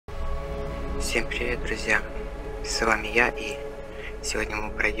Всем привет, друзья! С вами я, и сегодня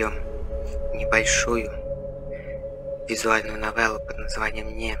мы пройдем небольшую визуальную новеллу под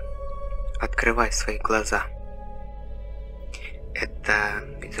названием «Открывай свои глаза». Это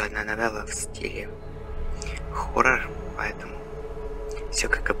визуальная новелла в стиле хоррор, поэтому все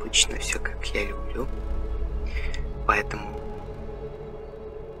как обычно, все как я люблю. Поэтому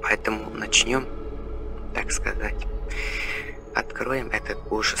начнем, так сказать. Откроем этот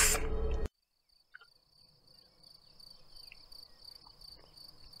ужас.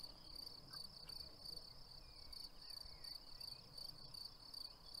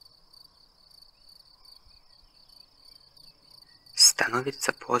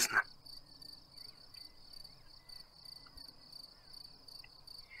 Становится поздно.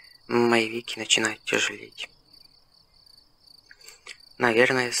 Мои веки начинают тяжелеть.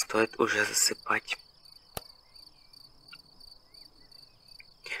 Наверное, стоит уже засыпать.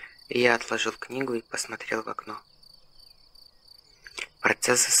 Я отложил книгу и посмотрел в окно.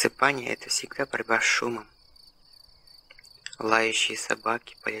 Процесс засыпания – это всегда борьба с шумом. Лающие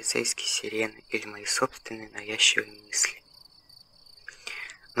собаки, полицейские сирены или мои собственные навязчивые мысли.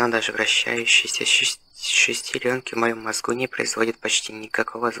 Но даже вращающиеся шестеренки в моем мозгу не производят почти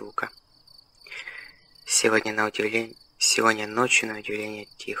никакого звука. Сегодня ночью, на удивление,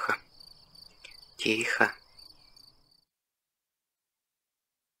 тихо. Тихо.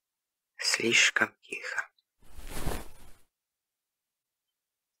 Слишком тихо.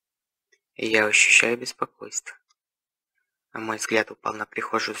 И я ощущаю беспокойство. А мой взгляд упал на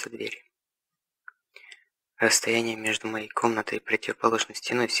прихожую за дверь. Расстояние между моей комнатой и противоположной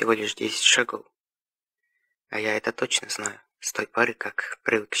стеной всего лишь 10 шагов. А я это точно знаю, с той поры, как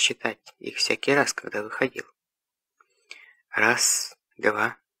привык считать их всякий раз, когда выходил. Раз,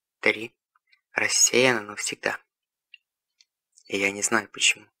 два, три. Рассеяно, но всегда. И я не знаю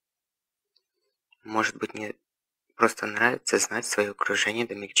почему. Может быть, мне просто нравится знать свое окружение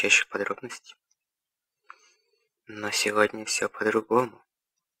до мельчайших подробностей. Но сегодня все по-другому.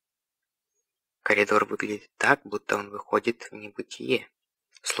 Коридор выглядит так, будто он выходит в небытие,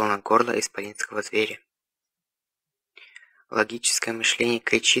 словно горло исполинского зверя. Логическое мышление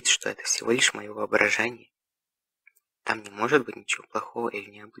кричит, что это всего лишь мое воображение. Там не может быть ничего плохого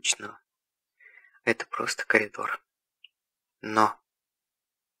или необычного. Это просто коридор. Но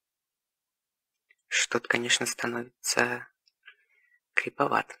что-то, конечно, становится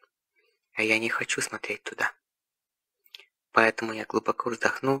криповато, а я не хочу смотреть туда. Поэтому я глубоко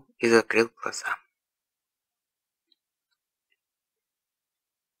вздохнул и закрыл глаза.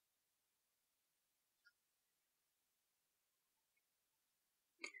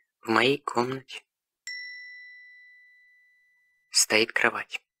 В моей комнате стоит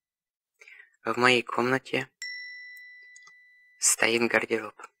кровать. В моей комнате стоит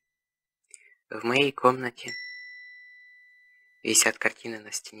гардероб. В моей комнате висят картины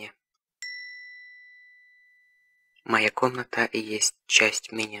на стене. Моя комната и есть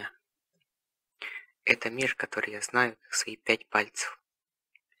часть меня. Это мир, который я знаю, как свои 5 пальцев.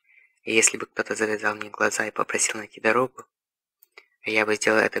 И если бы кто-то завязал мне глаза и попросил найти дорогу, я бы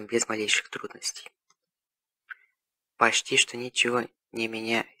сделал это без малейших трудностей. Почти что ничего не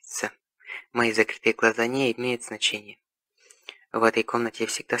меняется. Мои закрытые глаза не имеют значения. В этой комнате я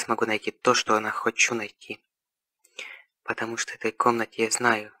всегда смогу найти то, что я хочу найти. Потому что в этой комнате я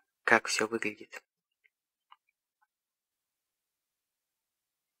знаю, как все выглядит.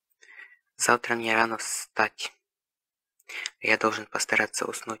 Завтра мне рано встать. Я должен постараться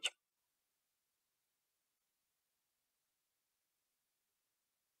уснуть.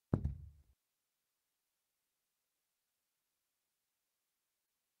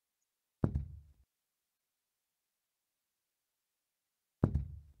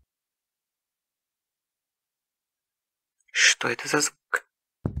 Что это за звук?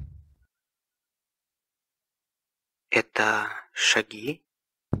 Это шаги?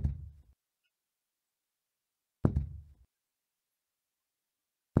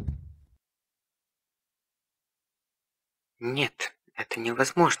 Нет, это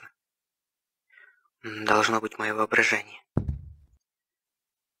невозможно. Должно быть мое воображение.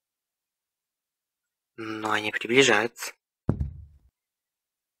 Но они приближаются.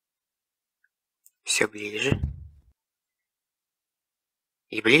 Все ближе.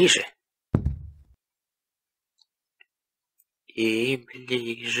 И ближе. И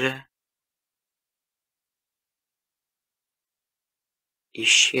ближе.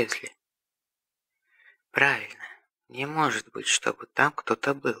 Исчезли. Правильно. Не может быть, чтобы там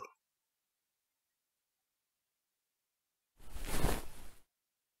кто-то был.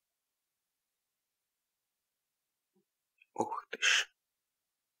 Ух ты ж.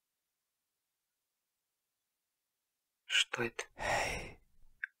 Что это? Hey.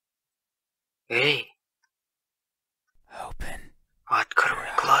 Эй! Open. Открой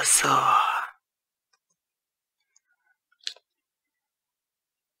глаза!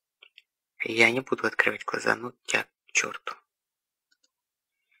 Я не буду открывать глаза, ну тебя к черту.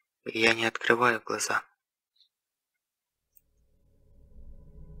 Я не открываю глаза.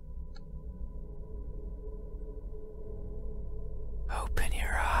 Open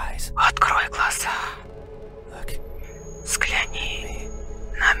your eyes. Открой глаза. Look. Взгляни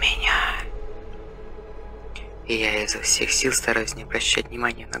на меня. И я изо всех сил стараюсь не обращать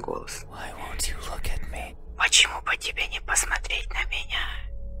внимания на голос. Why won't you look at me? Почему бы тебе не посмотреть на меня?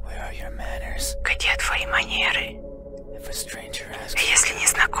 Where are your manners? Где твои манеры? If a stranger asks, Если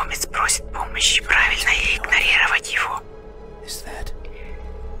незнакомец просит помощи, правильно ли игнорировать его? is that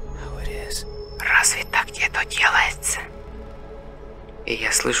how it is? Разве так это делается? И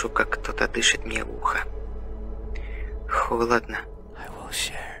я слышу, как кто-то дышит мне в ухо. Холодно. I will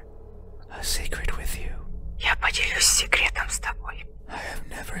share a secret with you. Я поделюсь секретом с тобой. I have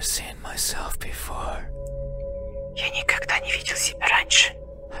never seen myself before. Я никогда не видел себя раньше.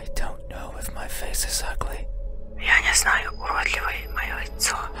 I don't know if my face is ugly. Я не знаю, уродливое мое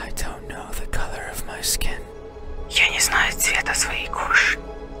лицо. I don't know the color of my skin. Я не знаю цвета своей кожи.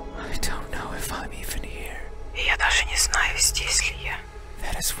 I don't know if I'm even here. И я даже не знаю, здесь ли я.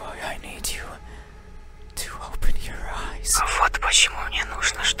 That is why I need you to open your eyes. А вот почему мне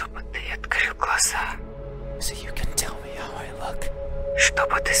нужно, чтобы ты открыл глаза. So you can tell me how I look.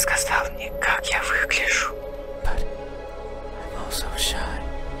 Чтобы ты сказал мне, как я выгляжу. But I'm also shy.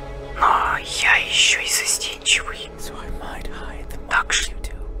 Но я еще и застенчивый. So I might hide the Так moment you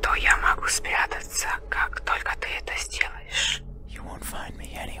do. что я могу спрятаться, как только ты это сделаешь. You won't find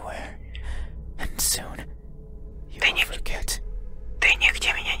me anywhere. And soon you Ты will не- forget. Ты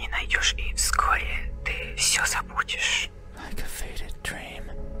нигде меня не найдешь, и вскоре ты все забудешь. Like a faded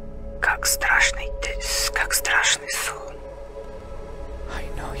dream. Как страшный сон. I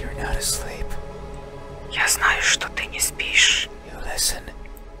know you're not asleep. Я знаю, что ты не спишь. You listen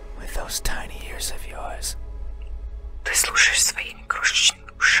with those tiny ears of yours. Ты слушаешь своими крошечными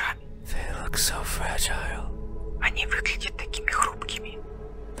ушами. They look so fragile. Они выглядят такими хрупкими.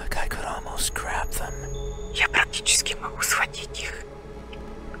 Like I could almost grab them. Я практически могу схватить их.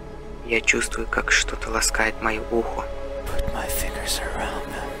 Я чувствую, как что-то ласкает мое ухо. Put my fingers around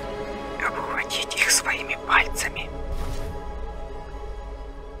them. Обхватить их своими пальцами.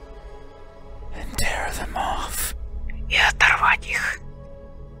 And tear them off. И оторвать их.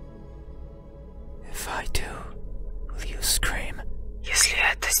 If I do, will you scream? Если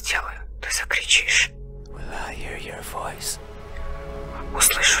я это сделаю, ты закричишь. Will I hear your voice?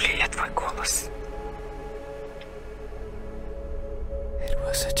 Услышу ли я твой голос? It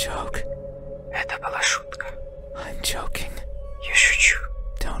was a joke. Это была шутка. I'm joking. Я шучу.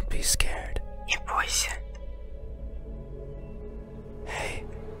 Don't be scared. Не бойся. Hey,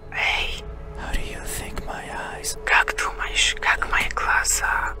 Эй, how do you think my eyes, как думаешь, как мои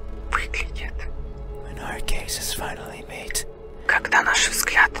глаза выглядят? when our gazes finally meet, Когда наши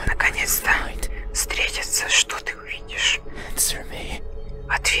взгляды наконец-то find? встретятся, что ты увидишь? Answer me.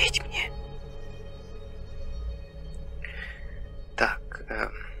 Ответь мне. Так,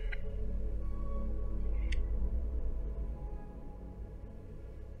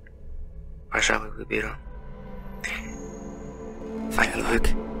 пожалуй, выберу. They look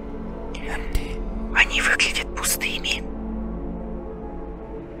empty. Они выглядят пустыми.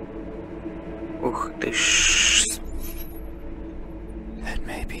 Ух ты ж. That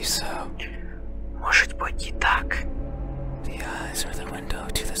may be so. Может быть и так. The eyes are the window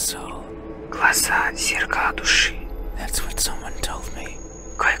to the soul. Глаза — зеркало души. That's what someone told me.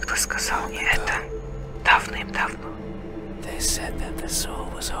 Кое-кто сказал мне это давным-давно. They said that the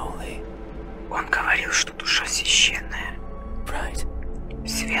soul was holy, Он говорил, что душа священная, bright,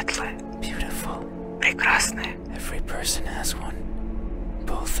 светлая, beautiful. прекрасная. Every person has one,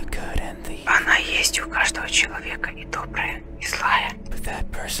 both the good and the evil. Она есть у каждого человека, и добрая, и злая. But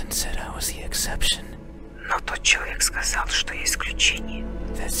that person said I was the exception. Но тот человек сказал, что я исключение,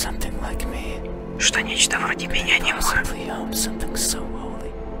 That something like me что нечто вроде меня не может, possibly own something so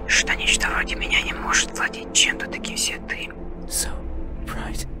holy, что нечто вроде меня не может владеть чем-то таким святым, so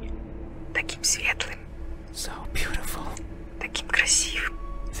bright, таким светлым, so beautiful. таким красивым.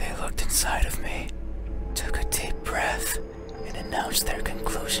 They looked inside of me, took a deep breath, and announced their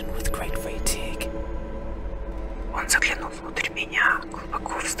conclusion with great fatigue. Он заглянул внутрь меня,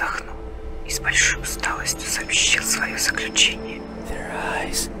 глубоко вздохнул и с большой усталостью сообщил свое заключение. Their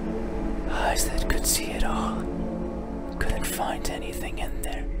eyes that could see it all, couldn't find anything in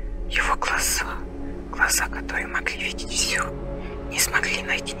there. Его глаза глаза, которые могли видеть все, не смогли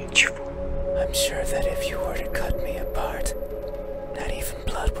найти ничего. I'm sure that if you were to cut me apart, not even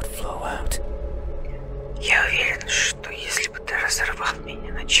blood would flow out. Я уверен, что если бы ты разорвал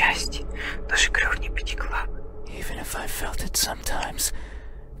меня на части, даже кровь не потекла бы. Even if I felt it sometimes,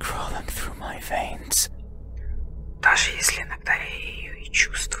 crawling through my veins. Даже если иногда я ее и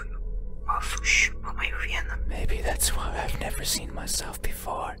чувствую, ползущую по моим венам. Maybe that's why I've never seen myself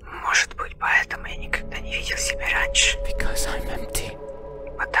before. Может быть, поэтому я никогда не видел себя раньше. Because I'm empty.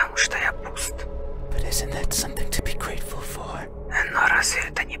 Потому что я пуст. But isn't that something to be grateful for? Но разве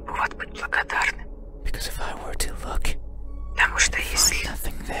это не повод быть благодарным? Because if I were to look, Потому что если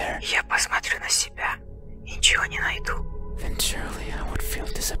nothing there, я посмотрю на себя и ничего не найду, then surely I would feel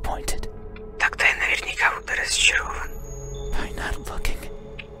disappointed. тогда я наверняка буду разочарован. By not looking,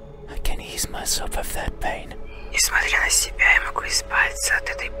 I can ease myself of that pain. Несмотря на себя, я могу избавиться от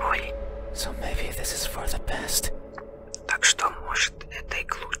этой боли. So maybe this is for the best. Так что, может, это и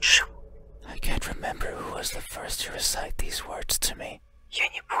к лучшему. I can't remember who was the first to recite these words to me. Я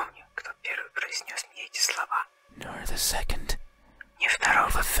не помню, кто первый произнес мне эти слова. Nor the second, Ни nor второго,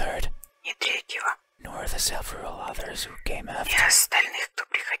 the third, ни третьего, nor the several others who came ни after. остальных, кто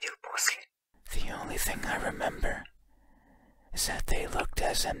приходил после. The only thing I remember is that they looked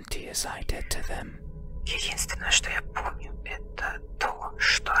as empty as I did to them. Единственное, что я помню, это то,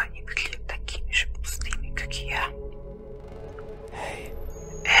 что они выглядят такими же пустыми, как и я. Hey,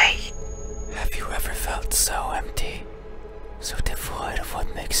 Эй, have you ever felt so empty? So devoid of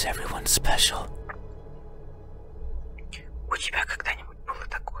what makes everyone special? у тебя когда-нибудь было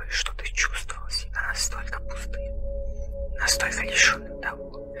такое, что ты чувствовал себя настолько пустым, настолько лишенным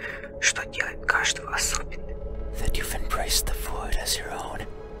того, что делает каждого особенным, That you've embraced the void as your own?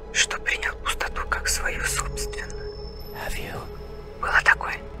 что принял пустоту как свою собственную? Have you? Было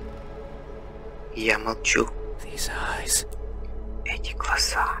такое? Я молчу. These eyes, Эти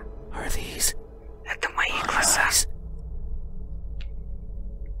глаза. are these Это мои my глаза. eyes?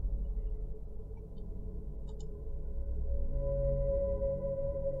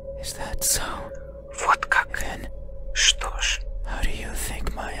 Is that so? Вот как. Then, Что ж, how do you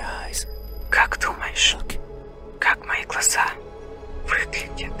think my eyes как думаешь, look как мои глаза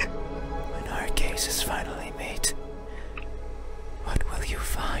выглядят? when our gazes finally meet? What will you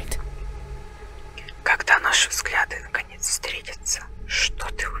find? Когда наши взгляды наконец встретятся, что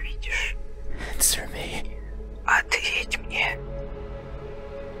ты увидишь? Answer me. Ответь мне.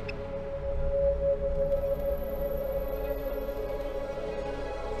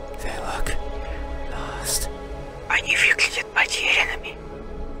 They look lost. Они выглядят потерянными.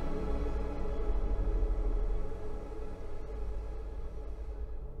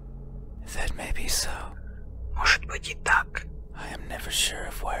 That may be so. Может быть и так. I am never sure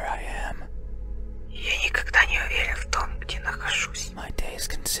of where I am. Я никогда не уверен в том, где нахожусь. My days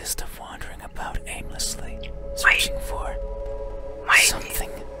consist of wandering about aimlessly, searching for Мои дни,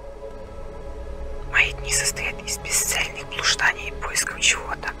 something. мои дни состоят из бесцельных блужданий и поисков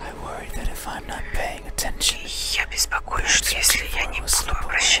чего-то. I worry that if I'm not paying attention, И я беспокоюсь, что если я не буду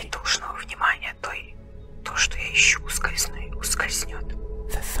обращать должного внимания, то и то, что я ищу, ускользнет.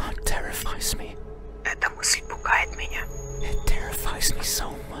 the thought terrifies me. Эта мысль пугает меня. It terrifies me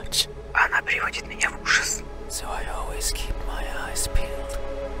so much. Она приводит меня в ужас. So I always keep my eyes peeled,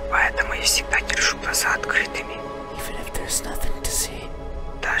 Поэтому я всегда держу глаза открытыми, even if there's nothing to see.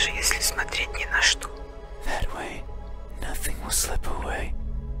 даже если смотреть ни на что. That way, nothing will slip away,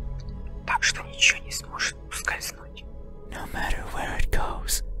 Так что ничего не сможет ускользнуть. no matter where it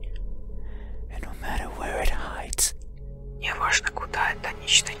goes, and no matter where it hides. Не важно, куда это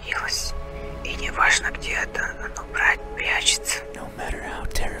нечто делось, и не важно, где это оно прячется. No matter how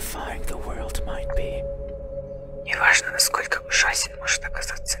terrifying the world might be, Не важно, насколько ужасен может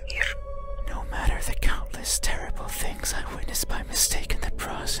оказаться мир. no matter the countless terrible things I witnessed by mistake in the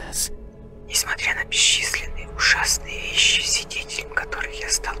process. Несмотря на бесчисленные ужасные вещи, свидетелем которых я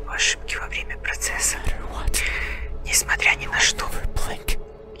стал по ошибке во время процесса, No matter what, несмотря ни на что, never blink.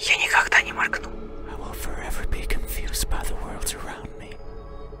 я никогда не моргну. I will forever be confused by the worlds around me.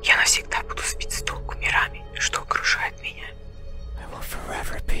 Я навсегда буду сбит с толку мирами, что окружает меня. I will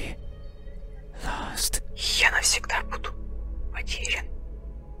forever be lost. Я навсегда буду потерян.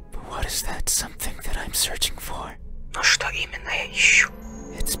 But what is that something that I'm searching for? Но что именно я ищу?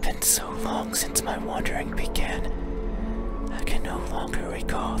 It's been so long since my wandering began. I can no longer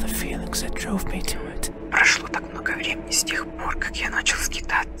recall the feelings that drove me to it. Прошло так много времени с тех пор, как я начал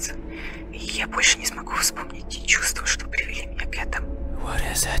скитаться, и я больше не смогу вспомнить те чувства, что привели меня к этому. What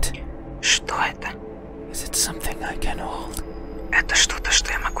is it? Что это? Is it something I can hold? Это что-то,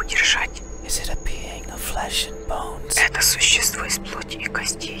 что я могу держать. Is it a being of существо из плоти и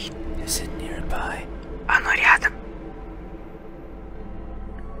костей. Is it nearby? Оно рядом.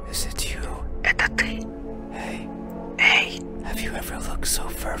 Is it you? Это ты. Hey, Эй, have you ever looked so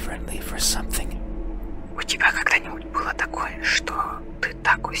fervently for something у тебя когда-нибудь было такое, что ты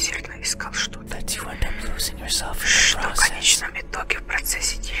так усердно искал что-то, that you end up losing yourself in the что в process? конечном итоге в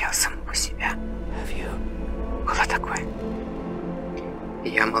процессе терял самого себя? Have you? Было такое.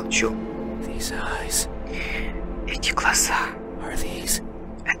 Я молчу. These eyes. Эти глаза. Are these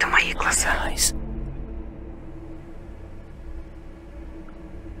Это мои my глаза. eyes?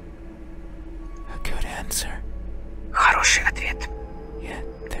 A good answer. Хороший ответ. Yet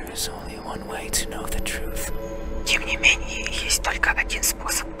there is only one way to know the truth. Тем не менее, есть только один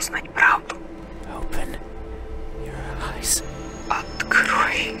способ узнать правду. Open your eyes.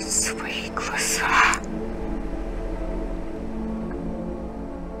 Открой свои глаза.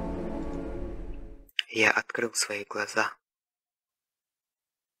 Я открыл свои глаза.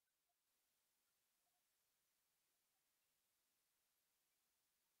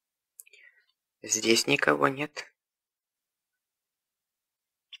 Здесь никого нет.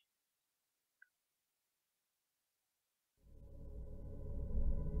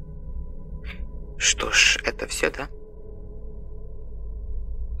 Что ж, это все, да?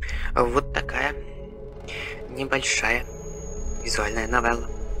 Вот такая небольшая визуальная новелла.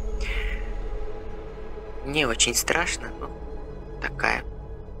 Не очень страшно, но такая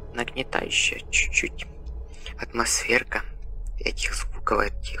нагнетающая чуть-чуть атмосферка этих звуков,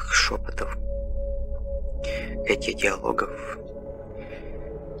 этих шепотов, этих диалогов.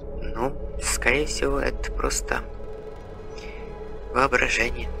 Ну, скорее всего, это просто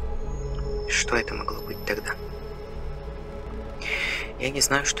воображение. Что это могло быть тогда? Я не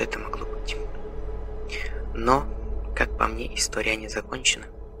знаю, что это могло быть. Но, как по мне, история не закончена.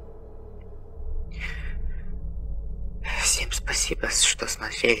 Всем спасибо, что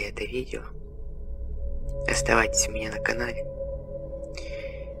смотрели это видео. Оставайтесь у меня на канале.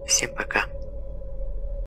 Всем пока.